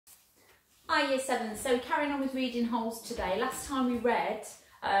Hi Year 7, so carrying on with reading holes today. Last time we read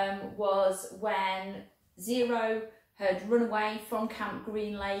was when Zero had run away from Camp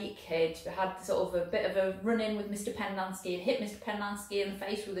Green Lake. He'd had sort of a bit of a run-in with Mr. Penlansky and hit Mr. Penlansky in the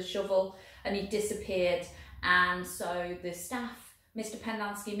face with a shovel, and he disappeared. And so the staff, Mr.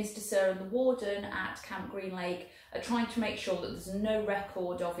 Penlansky, Mr. Sir and the warden at Camp Green Lake are trying to make sure that there's no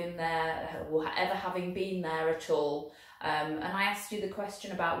record of him there or ever having been there at all. And I asked you the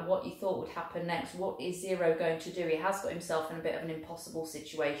question about what you thought would happen next. What is Zero going to do? He has got himself in a bit of an impossible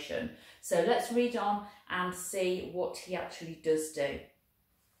situation. So let's read on and see what he actually does do.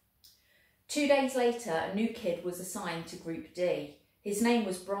 2 days later, a new kid was assigned to Group D. His name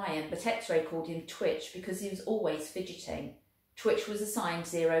was Brian, but X-Ray called him Twitch because he was always fidgeting. Twitch was assigned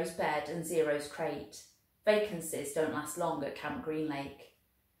Zero's bed and Zero's crate. Vacancies don't last long at Camp Green Lake.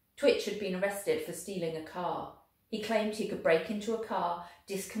 Twitch had been arrested for stealing a car. He claimed he could break into a car,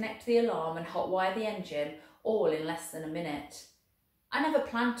 disconnect the alarm and hotwire the engine, all in less than a minute. I never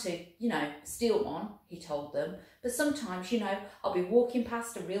planned to, steal one, he told them, but sometimes, I'll be walking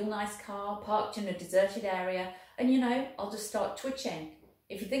past a real nice car parked in a deserted area and, I'll just start twitching.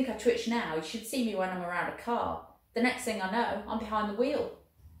 If you think I twitch now, you should see me when I'm around a car. The next thing I know, I'm behind the wheel.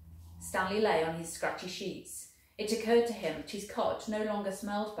 Stanley lay on his scratchy sheets. It occurred to him that his cot no longer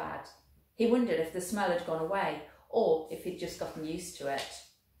smelled bad. He wondered if the smell had gone away, or if he'd just gotten used to it.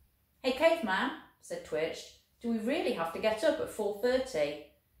 "Hey, caveman," said Twitch, "do we really have to get up at 4:30?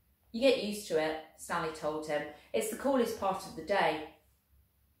 "You get used to it," Stanley told him. "It's the coolest part of the day."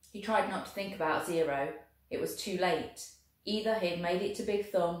 He tried not to think about Zero. It was too late. Either he'd made it to Big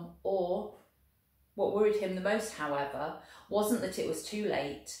Thumb, or... What worried him the most, however, wasn't that it was too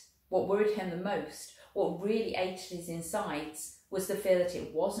late. What worried him the most, what really ate at his insides, was the fear that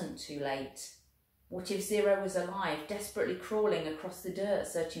it wasn't too late. What if Zero was alive, desperately crawling across the dirt,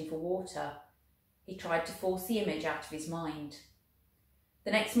 searching for water? He tried to force the image out of his mind.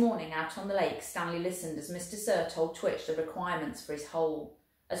 The next morning, out on the lake, Stanley listened as Mr. Sir told Twitch the requirements for his hole.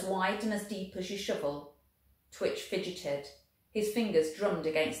 As wide and as deep as your shovel. Twitch fidgeted. His fingers drummed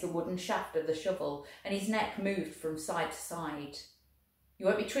against the wooden shaft of the shovel, and his neck moved from side to side. "You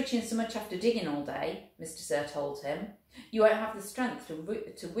won't be twitching so much after digging all day," Mr. Sir told him. "You won't have the strength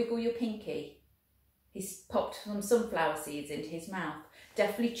to wiggle your pinky." He popped some sunflower seeds into his mouth,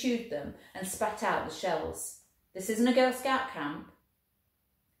 deftly chewed them, and spat out the shells. "This isn't a Girl Scout camp."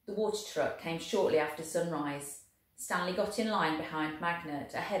 The water truck came shortly after sunrise. Stanley got in line behind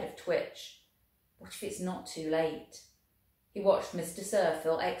Magnet, ahead of Twitch. What if it's not too late? He watched Mr. Sir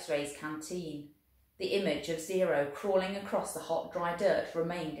fill X-Ray's canteen. The image of Zero crawling across the hot, dry dirt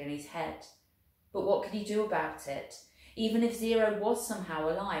remained in his head. But what could he do about it? Even if Zero was somehow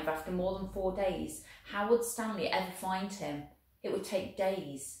alive after more than 4 days, how would Stanley ever find him? It would take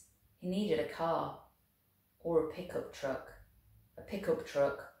days. He needed a car. Or a pickup truck. A pickup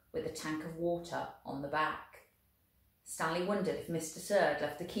truck with a tank of water on the back. Stanley wondered if Mr. Sir had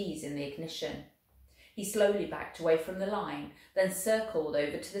left the keys in the ignition. He slowly backed away from the line, then circled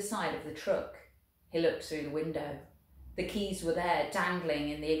over to the side of the truck. He looked through the window. The keys were there, dangling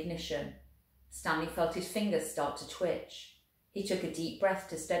in the ignition. Stanley felt his fingers start to twitch. He took a deep breath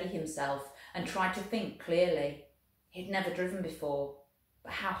to steady himself and tried to think clearly. He'd never driven before,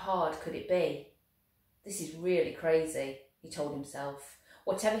 but how hard could it be? "This is really crazy," he told himself.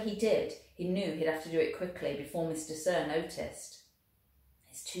 Whatever he did, he knew he'd have to do it quickly before Mr. Sir noticed.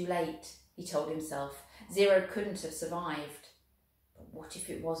 "It's too late," he told himself. Zero couldn't have survived. But what if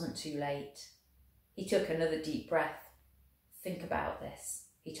it wasn't too late? He took another deep breath. "Think about this,"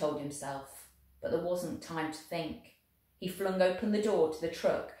 he told himself. But there wasn't time to think. He flung open the door to the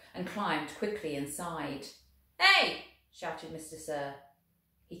truck and climbed quickly inside. "Hey!" shouted Mr. Sir.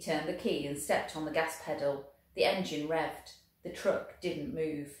 He turned the key and stepped on the gas pedal. The engine revved. The truck didn't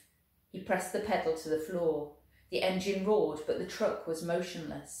move. He pressed the pedal to the floor. The engine roared, but the truck was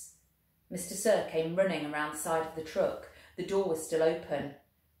motionless. Mr. Sir came running around the side of the truck. The door was still open.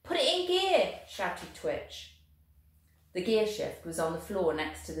 "Put it in gear!" shouted Twitch. The gear shift was on the floor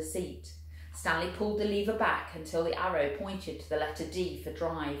next to the seat. Stanley pulled the lever back until the arrow pointed to the letter D for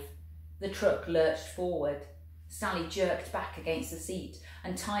drive. The truck lurched forward. Stanley jerked back against the seat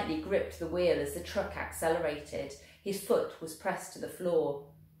and tightly gripped the wheel as the truck accelerated. His foot was pressed to the floor.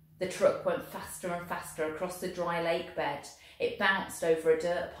 The truck went faster and faster across the dry lake bed. It bounced over a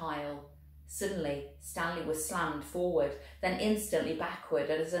dirt pile. Suddenly, Stanley was slammed forward, then instantly backward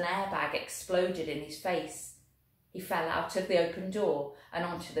as an airbag exploded in his face. He fell out of the open door and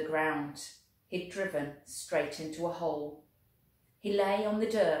onto the ground. He'd driven straight into a hole. He lay on the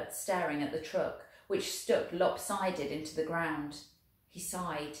dirt staring at the truck, which stuck lopsided into the ground. He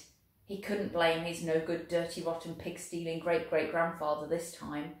sighed. He couldn't blame his no-good, dirty, rotten, pig-stealing great-great-grandfather this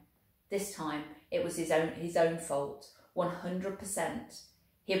time. This time, it was his own fault, 100%.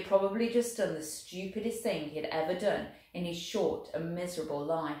 He had probably just done the stupidest thing he had ever done in his short and miserable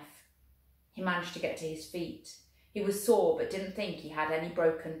life. He managed to get to his feet. He was sore but didn't think he had any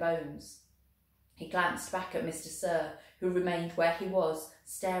broken bones. He glanced back at Mr. Sir, who remained where he was,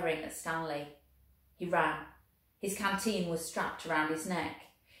 staring at Stanley. He ran. His canteen was strapped around his neck.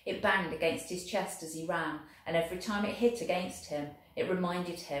 It banged against his chest as he ran, and every time it hit against him, it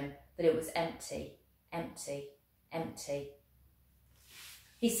reminded him that it was empty, empty, empty.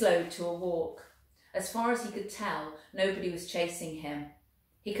 He slowed to a walk. As far as he could tell, nobody was chasing him.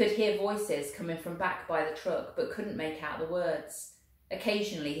 He could hear voices coming from back by the truck, but couldn't make out the words.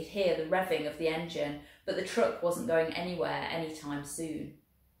 Occasionally he'd hear the revving of the engine, but the truck wasn't going anywhere anytime soon.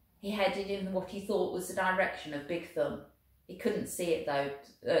 He headed in what he thought was the direction of Big Thumb. He couldn't see it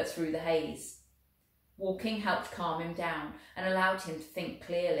though, through the haze. Walking helped calm him down and allowed him to think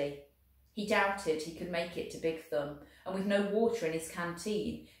clearly. He doubted he could make it to Big Thumb, and with no water in his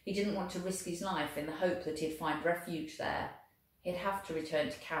canteen, he didn't want to risk his life in the hope that he'd find refuge there. He'd have to return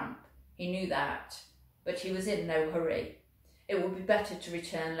to camp. He knew that, but he was in no hurry. It would be better to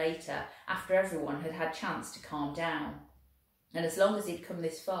return later, after everyone had had chance to calm down. And as long as he'd come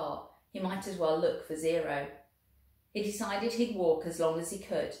this far, he might as well look for Zero. He decided he'd walk as long as he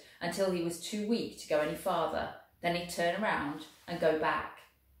could until he was too weak to go any farther, then he'd turn around and go back.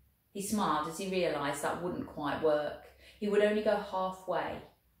 He smiled as he realised that wouldn't quite work. He would only go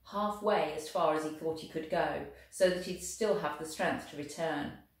halfway as far as he thought he could go, so that he'd still have the strength to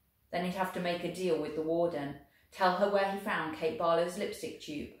return. Then he'd have to make a deal with the warden, tell her where he found Kate Barlow's lipstick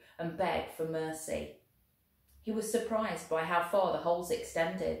tube and beg for mercy. He was surprised by how far the holes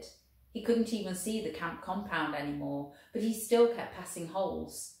extended. He couldn't even see the camp compound anymore, but he still kept passing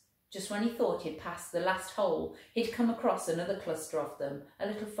holes. Just when he thought he'd passed the last hole, he'd come across another cluster of them, a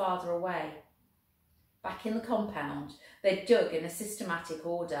little farther away. Back in the compound, they'd dug in a systematic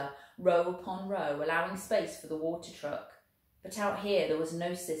order, row upon row, allowing space for the water truck. But out here there was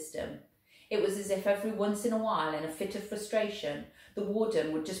no system. It was as if every once in a while, in a fit of frustration, the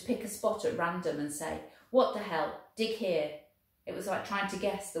warden would just pick a spot at random and say, "What the hell, dig here." It was like trying to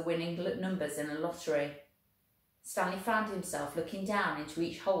guess the winning numbers in a lottery. Stanley found himself looking down into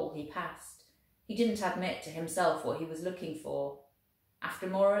each hole he passed. He didn't admit to himself what he was looking for. After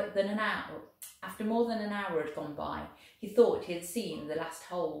more than an hour had gone by, he thought he had seen the last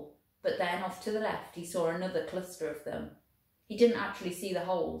hole, but then off to the left he saw another cluster of them. He didn't actually see the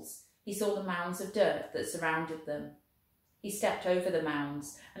holes. He saw the mounds of dirt that surrounded them. He stepped over the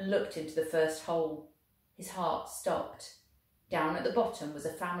mounds and looked into the first hole. His heart stopped. Down at the bottom was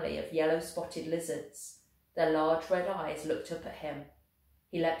a family of yellow-spotted lizards. Their large red eyes looked up at him.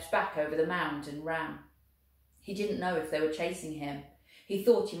 He leapt back over the mound and ran. He didn't know if they were chasing him. He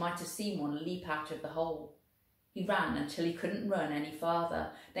thought he might have seen one leap out of the hole. He ran until he couldn't run any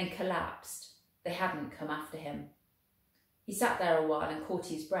farther, then collapsed. They hadn't come after him. He sat there a while and caught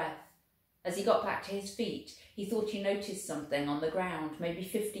his breath. As he got back to his feet, he thought he noticed something on the ground, maybe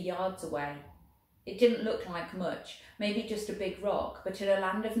 50 yards away. It didn't look like much, maybe just a big rock, but in a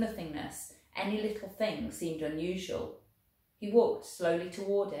land of nothingness, any little thing seemed unusual. He walked slowly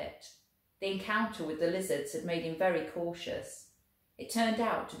toward it. The encounter with the lizards had made him very cautious. It turned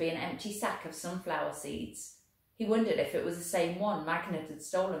out to be an empty sack of sunflower seeds. He wondered if it was the same one Magnet had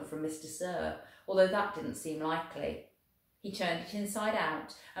stolen from Mr. Sir, although that didn't seem likely. He turned it inside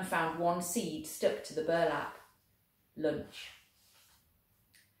out and found one seed stuck to the burlap. Lunch.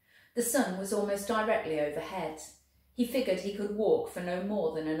 The sun was almost directly overhead. He figured he could walk for no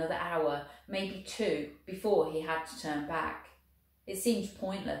more than another hour, maybe 2, before he had to turn back. It seemed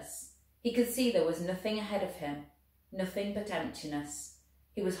pointless. He could see there was nothing ahead of him, nothing but emptiness.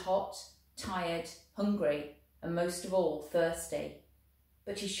 He was hot, tired, hungry, and most of all, thirsty.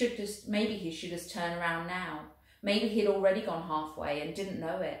 But maybe he should just turn around now. Maybe he'd already gone halfway and didn't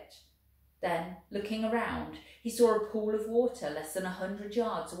know it. Then, looking around, he saw a pool of water less than 100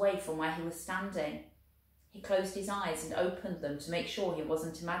 yards away from where he was standing. He closed his eyes and opened them to make sure he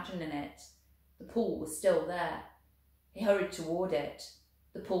wasn't imagining it. The pool was still there. He hurried toward it.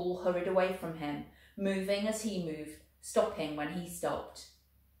 The pool hurried away from him, moving as he moved, stopping when he stopped.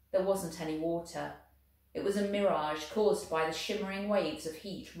 There wasn't any water. It was a mirage caused by the shimmering waves of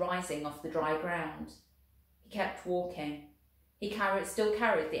heat rising off the dry ground. He kept walking. He still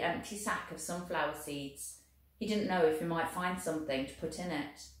carried the empty sack of sunflower seeds. He didn't know if he might find something to put in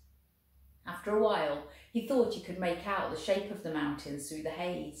it. After a while, he thought he could make out the shape of the mountains through the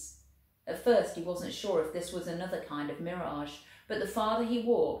haze. At first, he wasn't sure if this was another kind of mirage, but the farther he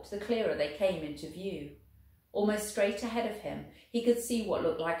walked, the clearer they came into view. Almost straight ahead of him, he could see what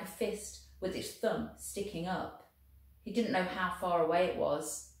looked like a fist with its thumb sticking up. He didn't know how far away it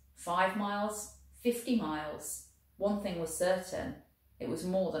was. 5 miles? 50 miles? One thing was certain, it was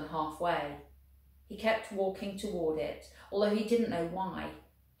more than halfway. He kept walking toward it, although he didn't know why.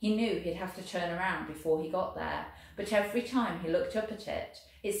 He knew he'd have to turn around before he got there, but every time he looked up at it,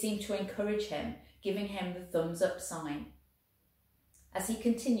 it seemed to encourage him, giving him the thumbs up sign. As he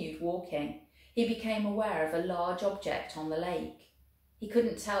continued walking, he became aware of a large object on the lake. He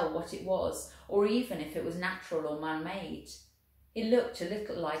couldn't tell what it was, or even if it was natural or man-made. It looked a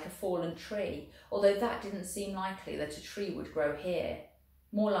little like a fallen tree, although that didn't seem likely that a tree would grow here.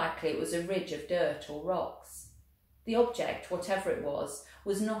 More likely it was a ridge of dirt or rocks. The object, whatever it was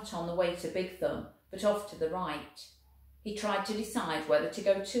not on the way to Big Thumb, but off to the right. He tried to decide whether to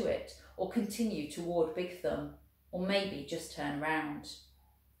go to it or continue toward Big Thumb, or maybe just turn round.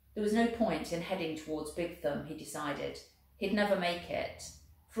 There was no point in heading towards Big Thumb, he decided. He'd never make it.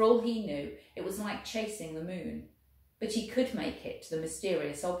 For all he knew, it was like chasing the moon. But he could make it to the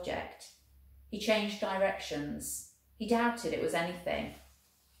mysterious object. He changed directions. He doubted it was anything.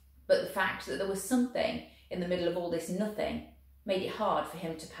 But the fact that there was something in the middle of all this nothing made it hard for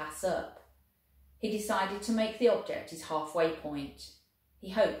him to pass up. He decided to make the object his halfway point.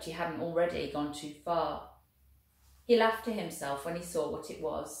 He hoped he hadn't already gone too far. He laughed to himself when he saw what it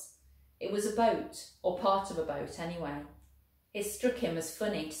was. It was a boat, or part of a boat anyway. It struck him as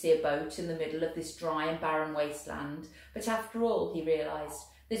funny to see a boat in the middle of this dry and barren wasteland, but after all, he realised,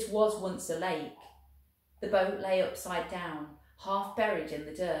 this was once a lake. The boat lay upside down, half buried in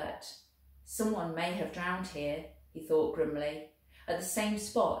the dirt. Someone may have drowned here, he thought grimly, at the same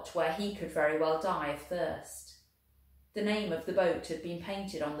spot where he could very well die of thirst. The name of the boat had been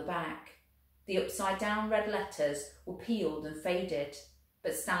painted on the back. The upside-down red letters were peeled and faded,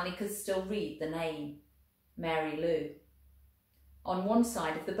 but Stanley could still read the name, Mary Lou. On one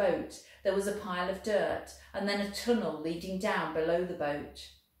side of the boat there was a pile of dirt and then a tunnel leading down below the boat.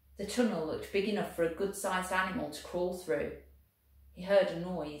 The tunnel looked big enough for a good-sized animal to crawl through. He heard a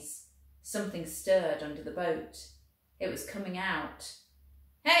noise. Something stirred under the boat. It was coming out.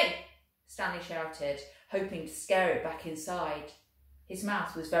 "Hey!" Stanley shouted, hoping to scare it back inside. His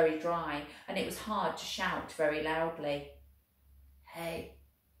mouth was very dry, and it was hard to shout very loudly. "Hey,"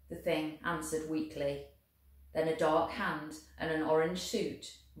 the thing answered weakly. Then a dark hand and an orange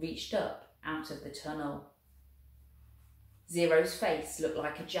suit reached up out of the tunnel. Zero's face looked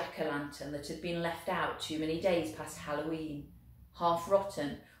like a jack-o'-lantern that had been left out too many days past Halloween, half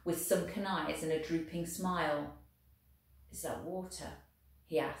rotten, with sunken eyes and a drooping smile. "Is that water?"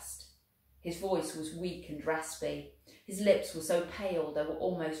 he asked. His voice was weak and raspy. His lips were so pale they were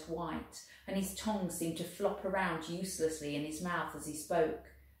almost white, and his tongue seemed to flop around uselessly in his mouth as he spoke,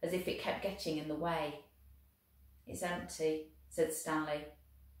 as if it kept getting in the way. "It's empty," said Stanley.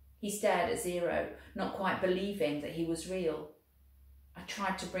 He stared at Zero, not quite believing that he was real. "I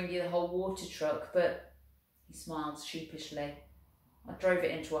tried to bring you the whole water truck, but..." He smiled sheepishly. "I drove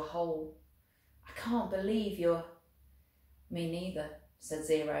it into a hole. I can't believe you're..." "Me neither," said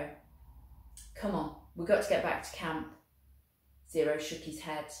Zero. "Come on, we've got to get back to camp." Zero shook his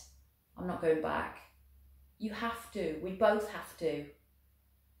head. "I'm not going back." "You have to. We both have to." "You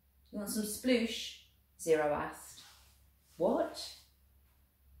want some sploosh?" Zero asked. "What?"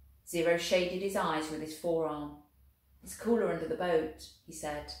 Zero shaded his eyes with his forearm. "It's cooler under the boat," he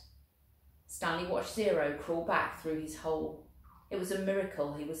said. Stanley watched Zero crawl back through his hole. It was a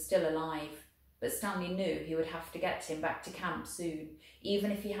miracle he was still alive, but Stanley knew he would have to get him back to camp soon,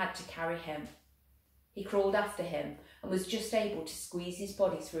 even if he had to carry him. He crawled after him and was just able to squeeze his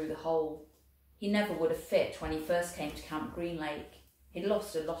body through the hole. He never would have fit when he first came to Camp Green Lake. He'd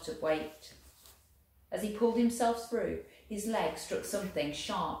lost a lot of weight. As he pulled himself through, his leg struck something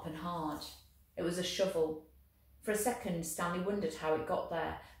sharp and hard. It was a shovel. For a second, Stanley wondered how it got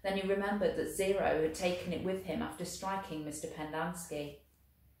there. Then he remembered that Zero had taken it with him after striking Mr. Pendanski.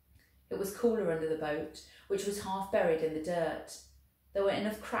 It was cooler under the boat, which was half buried in the dirt. There were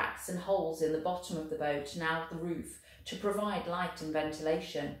enough cracks and holes in the bottom of the boat and out of the roof to provide light and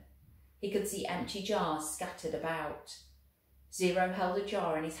ventilation. He could see empty jars scattered about. Zero held a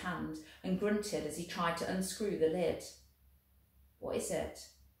jar in his hand and grunted as he tried to unscrew the lid. "What is it?"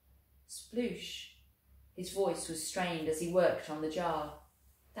 "Sploosh." His voice was strained as he worked on the jar.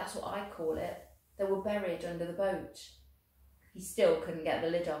 "That's what I call it. They were buried under the boat." He still couldn't get the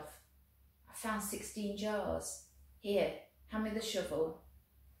lid off. "I found 16 jars. Here, hand me the shovel."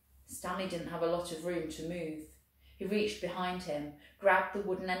 Stanley didn't have a lot of room to move. He reached behind him, grabbed the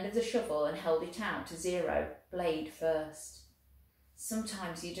wooden end of the shovel and held it out to Zero, blade first.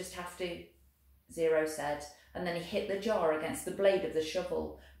 Sometimes you just have to, Zero said, and then he hit the jar against the blade of the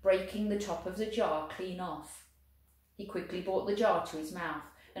shovel, breaking the top of the jar clean off. He quickly brought the jar to his mouth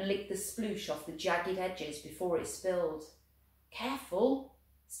and licked the sploosh off the jagged edges before it spilled. Careful,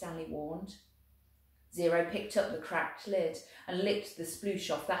 Stanley warned. Zero picked up the cracked lid and licked the sploosh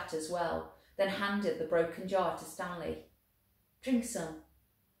off that as well, then handed the broken jar to Stanley. Drink some.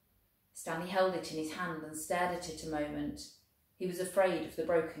 Stanley held it in his hand and stared at it a moment. He was afraid of the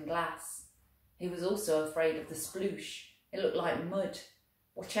broken glass. He was also afraid of the sploosh. It looked like mud.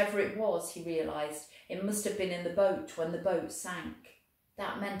 Whatever it was, he realised, it must have been in the boat when the boat sank.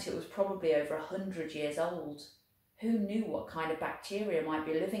 That meant it was probably over 100 years old. Who knew what kind of bacteria might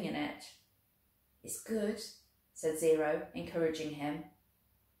be living in it? It's good, said Zero, encouraging him.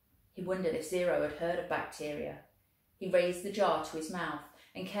 He wondered if Zero had heard of bacteria. He raised the jar to his mouth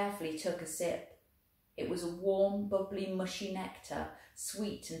and carefully took a sip. It was a warm, bubbly, mushy nectar,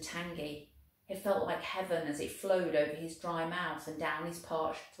 sweet and tangy. It felt like heaven as it flowed over his dry mouth and down his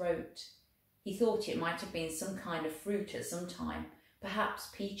parched throat. He thought it might have been some kind of fruit at some time, perhaps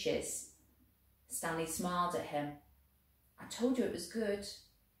peaches. Stanley smiled at him. I told you it was good.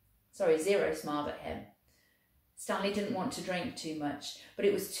 Zero smiled at him. Stanley didn't want to drink too much, but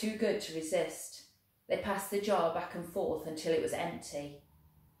it was too good to resist. They passed the jar back and forth until it was empty.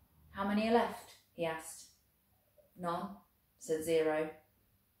 How many are left? He asked. None, said Zero.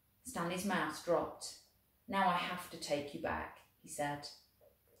 Stanley's mouth dropped. Now I have to take you back, he said.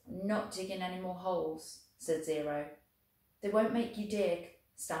 I'm not digging any more holes, said Zero. They won't make you dig,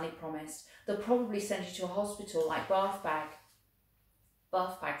 Stanley promised. They'll probably send you to a hospital like Bathbag.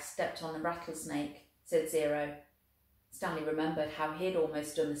 Bathbag stepped on the rattlesnake, said Zero. Stanley remembered how he had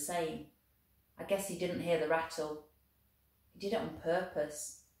almost done the same. I guess he didn't hear the rattle. He did it on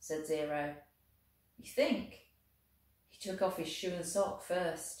purpose, said Zero. You think? He took off his shoe and sock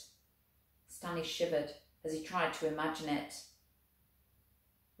first. Stanley shivered as he tried to imagine it.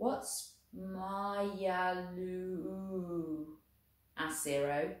 What's Mayalu? Asked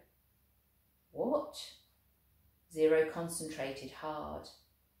Zero. What? Zero concentrated hard.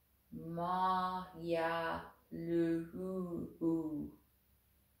 Mayalu.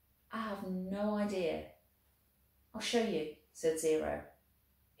 I have no idea. I'll show you, said Zero.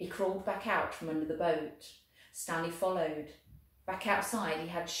 He crawled back out from under the boat. Stanley followed. Back outside, he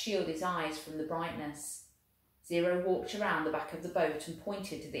had to shield his eyes from the brightness. Zero walked around the back of the boat and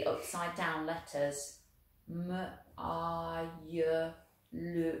pointed to the upside-down letters. M-I-Y-L-O.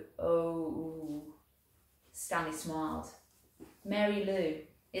 Stanley smiled. Mary Lou.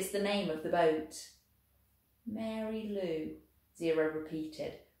 It's the name of the boat. Mary Lou, Zero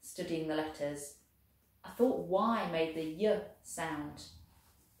repeated, studying the letters. I thought Y made the Y sound.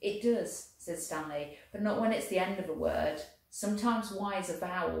 It does, said Stanley, but not when it's the end of a word. Sometimes Y is a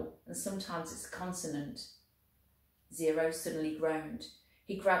vowel and sometimes it's a consonant. Zero suddenly groaned.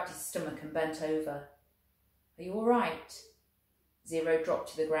 He grabbed his stomach and bent over. Are you all right? Zero dropped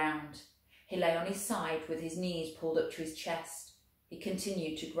to the ground. He lay on his side with his knees pulled up to his chest. He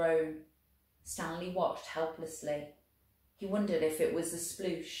continued to groan. Stanley watched helplessly. He wondered if it was the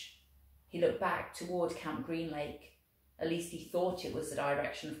sploosh. He looked back toward Camp Green Lake. At least he thought it was the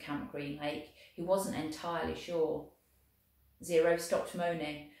direction of Camp Green Lake. He wasn't entirely sure. Zero stopped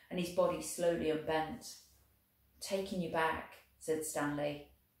moaning and his body slowly unbent. Taking you back, said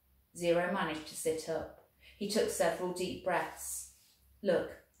Stanley. Zero managed to sit up. He took several deep breaths. Look,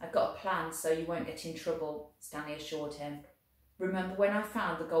 I've got a plan so you won't get in trouble, Stanley assured him. Remember when I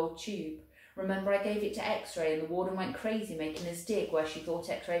found the gold tube? Remember I gave it to X-Ray and the warden went crazy making us dig where she thought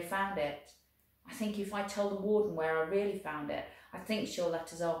X-Ray found it? I think if I tell the warden where I really found it, I think she'll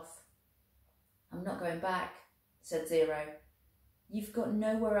let us off. I'm not going back, said Zero. You've got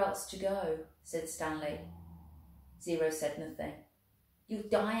nowhere else to go, said Stanley. Zero said nothing. You'll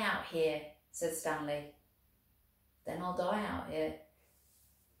die out here, said Stanley. Then I'll die out here.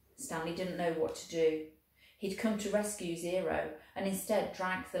 Stanley didn't know what to do. He'd come to rescue Zero and instead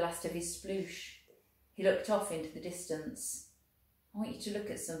drank the last of his sploosh. He looked off into the distance. I want you to look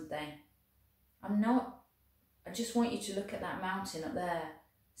at something. I just want you to look at that mountain up there.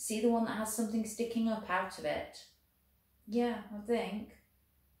 See the one that has something sticking up out of it? Yeah, I think.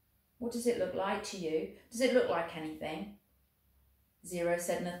 What does it look like to you? Does it look like anything? Zero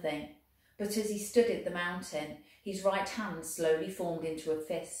said nothing, but as he studied the mountain, his right hand slowly formed into a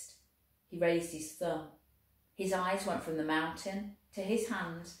fist. He raised his thumb. His eyes went from the mountain to his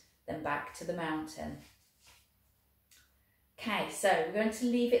hand, then back to the mountain. Okay, so we're going to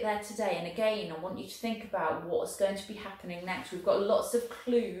leave it there today. And again, I want you to think about what's going to be happening next. We've got lots of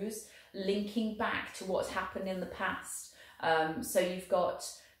clues linking back to what's happened in the past. So you've got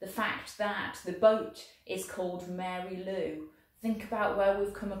the fact that the boat is called Mary Lou. Think about where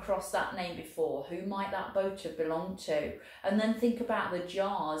we've come across that name before. Who might that boat have belonged to? And then think about the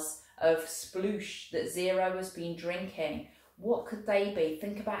jars of sploosh that Zero has been drinking. What could they be?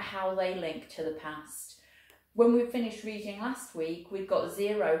 Think about how they link to the past. When we finished reading last week, we've got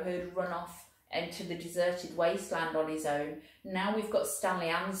Zero who'd run off into the deserted wasteland on his own. Now we've got Stanley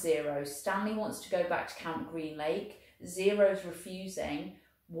and Zero. Stanley wants to go back to Camp Green Lake. Zero's refusing.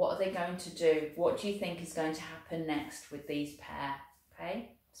 What are they going to do? What do you think is going to happen next with these pair?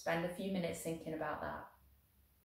 Okay, spend a few minutes thinking about that.